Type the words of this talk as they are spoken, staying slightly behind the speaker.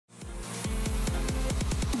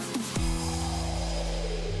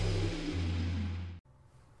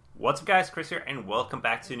What's up guys, Chris here, and welcome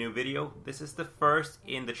back to a new video. This is the first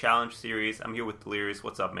in the challenge series. I'm here with Delirious.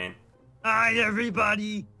 What's up, man? Hi,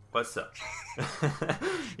 everybody. What's up?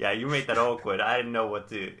 Yeah, you made that awkward. I didn't know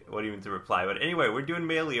what even to reply. But anyway, we're doing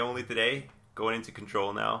melee only today. Going into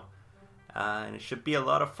control now. And it should be a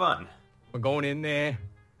lot of fun. We're going in there.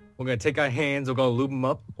 We're going to take our hands. We're going to loop them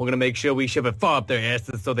up. We're going to make sure we shove it far up their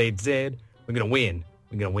asses so they dead. We're going to win.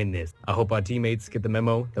 We're going to win this. I hope our teammates get the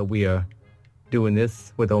memo that we are doing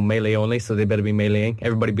this with melee only, so they better be meleeing.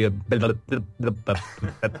 Everybody be a... That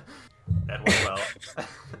went well.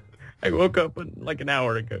 I woke up like an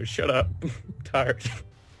hour ago. Shut up. I'm tired.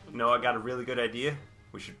 No, I got a really good idea.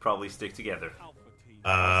 We should probably stick together.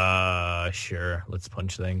 Sure. Let's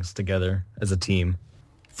punch things together as a team.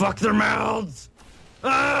 Fuck their mouths!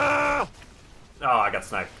 Ah! Oh, I got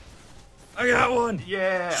sniped. I got one!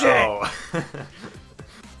 Yeah! Shit. Oh.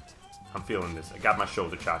 I'm feeling this. I got my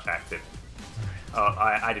shoulder charge active.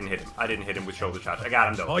 I didn't hit him. I didn't hit him with shoulder charge. I got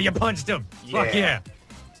him though. Oh, you punched him! Yeah. Fuck yeah!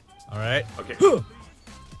 Alright. Okay.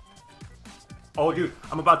 Oh, dude,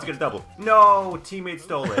 I'm about to get a double. No, teammate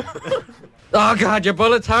stole it. Oh god, your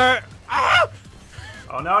bullets hurt! Ah!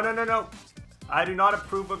 Oh, no. I do not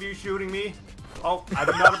approve of you shooting me. Oh, I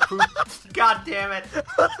do not approve. God damn it.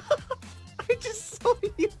 I just saw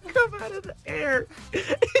you come out of the air and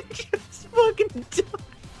just fucking died.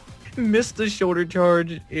 Missed the shoulder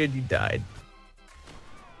charge and you died.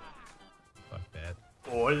 Fuck that.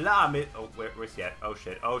 Hola, oh, where's he at? Oh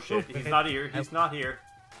shit, he's not here, he's not here.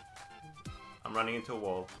 I'm running into a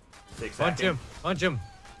wall. 6 seconds. Punch him.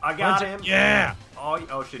 I got him. Yeah.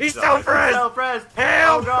 Oh shit. He's self-res. Oh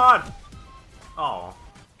Help. god. Oh.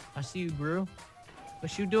 I see you, Brew.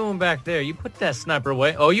 What you doing back there? You put that sniper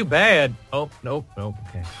away. Oh, you bad. Oh, nope.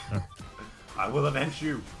 Okay. I will avenge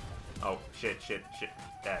you. Oh, shit.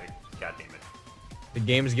 God damn it. The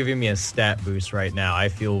game's giving me a stat boost right now. I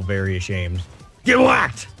feel very ashamed. Get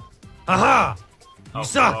whacked! Aha! You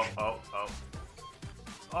suck!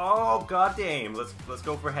 Oh, god damn. Let's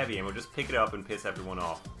go for heavy and we'll just pick it up and piss everyone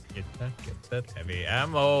off. Get that heavy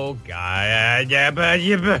ammo, guy.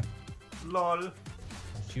 Yeah. Lol.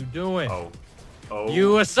 What you doing? Oh.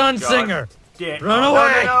 You a sun singer! Run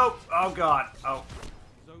away! No. Oh god. Oh.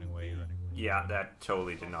 Running away. Yeah, that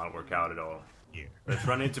totally did not work out at all. Here. Let's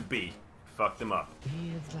run into B. Fuck them up.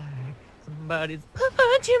 It's like somebody's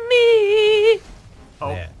punching me.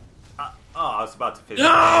 Oh. Yeah. I was about to finish.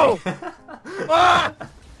 No!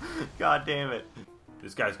 God damn it.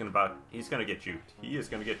 This guy's he's gonna get juked. He is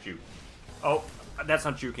gonna get juked. Oh, that's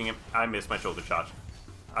not juking him. I missed my shoulder charge.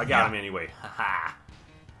 I got him anyway. Haha.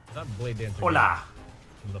 That blade dancer. Hola.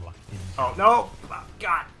 Oh, no.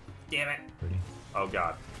 God damn it. Oh,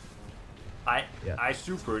 God. I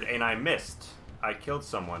supered and I missed. I killed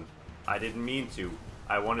someone. I didn't mean to.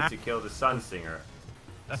 I wanted to kill the Sun Singer.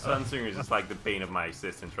 The Sun Singer is just like the bane of my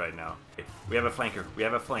existence right now. Okay, we have a flanker.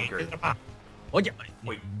 Oh, yeah.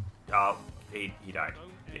 Wait. Oh, he died.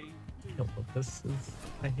 Okay. This is...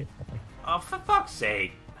 Oh, for fuck's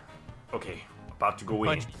sake. Okay, about to go in.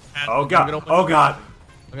 Punch. Oh, God. Oh, God.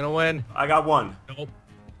 I'm gonna win. I got one. Nope.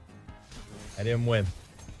 I didn't win.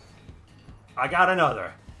 I got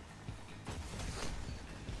another.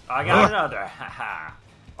 Haha.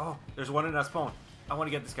 Oh, there's one in that spawn. I want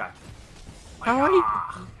to get this guy. How are you?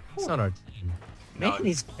 It's on our team. No. Man,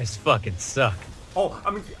 these guys fucking suck. Oh,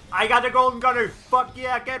 I got the golden gunner. Fuck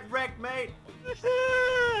yeah, get wrecked, mate.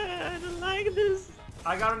 I don't like this.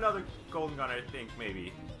 I got another golden gun, I think,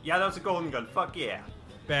 maybe. Yeah, that was a golden gun. Fuck yeah.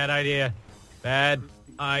 Bad idea. Bad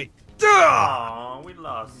idea. Oh, we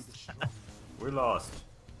lost. We lost.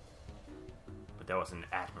 But that was an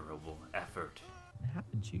admirable effort. How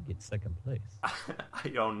did you get second place? I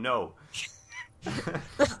don't know.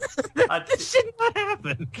 This should not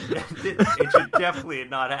happen. It should definitely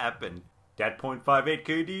not happen. That .58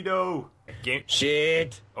 KD though.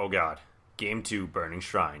 Shit. Oh god. Game 2, Burning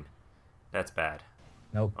Shrine. That's bad.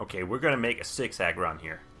 Nope. Okay, we're gonna make a zigzag run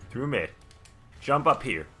here. Through mid. Jump up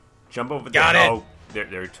here. Jump over there. Got it. Oh,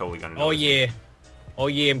 they're totally gonna know. Oh yeah. Oh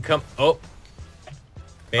yeah, I'm come. Oh.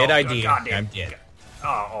 Bad idea. I'm dead.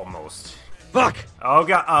 Oh, almost. Fuck. Oh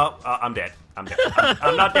god. I'm dead. I'm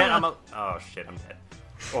not dead. Oh shit, I'm dead.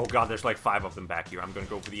 Oh god, there's like 5 of them back here. I'm gonna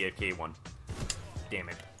go for the AFK one. Damn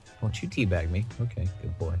it. Won't you teabag me? Okay,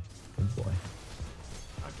 good boy. Good boy.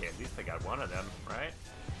 Okay, at least I got one of them, right?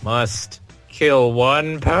 Must kill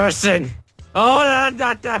one person. Oh,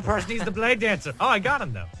 that person needs the blade dancer. Oh, I got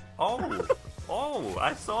him though. Oh,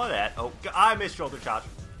 I saw that. Oh, I missed shoulder charge.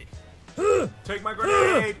 Take my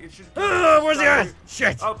grenade. It should. Where's the ass?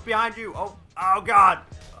 Shit. Oh, behind you. Oh god.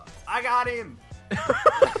 I got him.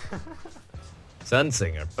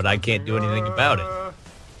 Sunsinger, but I can't do anything about it.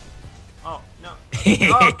 No.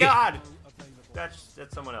 Oh God. That's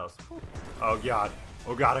someone else. Oh God.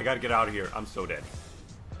 Oh God, I gotta get out of here. I'm so dead.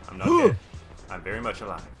 I'm not dead. I'm very much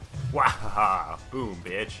alive. Wow. Boom,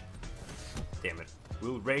 bitch. Damn it.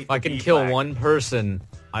 We'll rate If I can kill one person,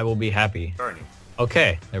 I will be happy. Burning.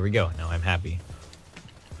 Okay, there we go. Now I'm happy.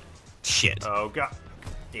 Shit. Oh God.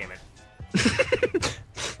 Damn it.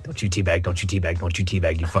 Don't you teabag, don't you teabag, don't you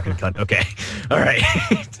teabag, you fucking cunt. Okay. Alright.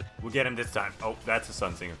 We'll get him this time. Oh, that's a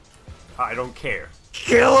sun singer. I don't care.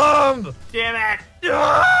 Kill him! Damn it!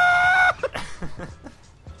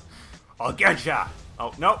 I'll get ya!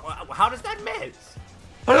 Oh, no. How does that miss?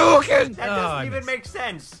 Hadouken! That doesn't even make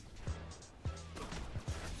sense.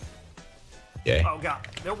 Yeah. Oh, God.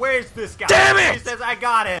 Now, where's this guy? Damn it! He says I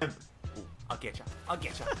got him. Ooh, I'll get ya. I'll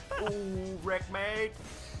get ya. Ooh, wreckmate.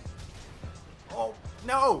 Oh,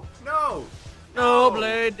 no. No. No,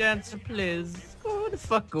 Blade Dancer, please. Go the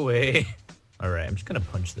fuck away. Alright, I'm just gonna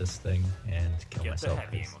punch this thing and kill Get myself. the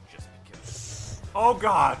heavy ammo just because. Oh,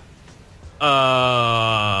 God.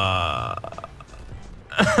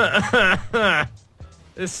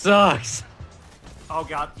 This sucks. Oh,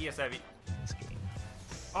 God. Yes, heavy. This game.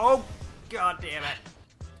 Oh, God damn it.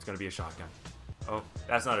 It's gonna be a shotgun. Oh,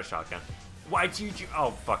 that's not a shotgun. Why did you...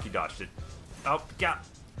 Oh, fuck, you dodged it. Oh, God.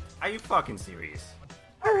 Are you fucking serious?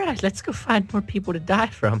 Alright, let's go find more people to die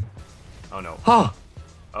from. Oh, no. Oh!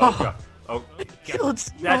 Oh, God. Oh, Killed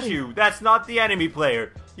that's you. That's not the enemy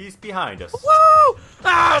player. He's behind us. Woo!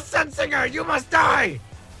 Ah, Sunsinger, you must die!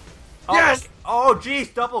 Oh, Yes! Oh,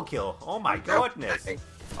 jeez, double kill. Oh, my goodness.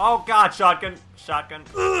 Oh, God, shotgun. Shotgun.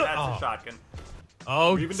 That's a shotgun.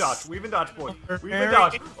 Oh, We've been dodged. We've been dodged, boys. We've been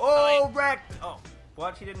dodged. Oh, wrecked. Oh,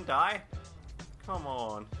 what? He didn't die? Come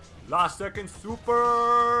on. Last second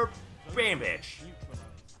super bam bitch.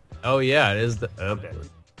 Oh yeah, it is the Okay.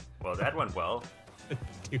 Well, that went well.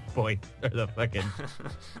 2 point or the fucking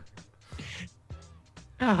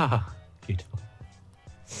beautiful.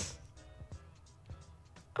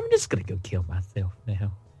 I'm just gonna go kill myself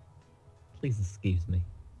now. Please excuse me.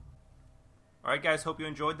 Alright guys, hope you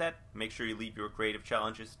enjoyed that. Make sure you leave your creative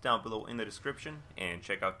challenges down below in the description, and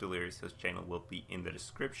check out Delirious. His channel will be in the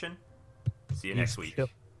description. See you next week.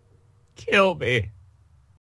 Kill me.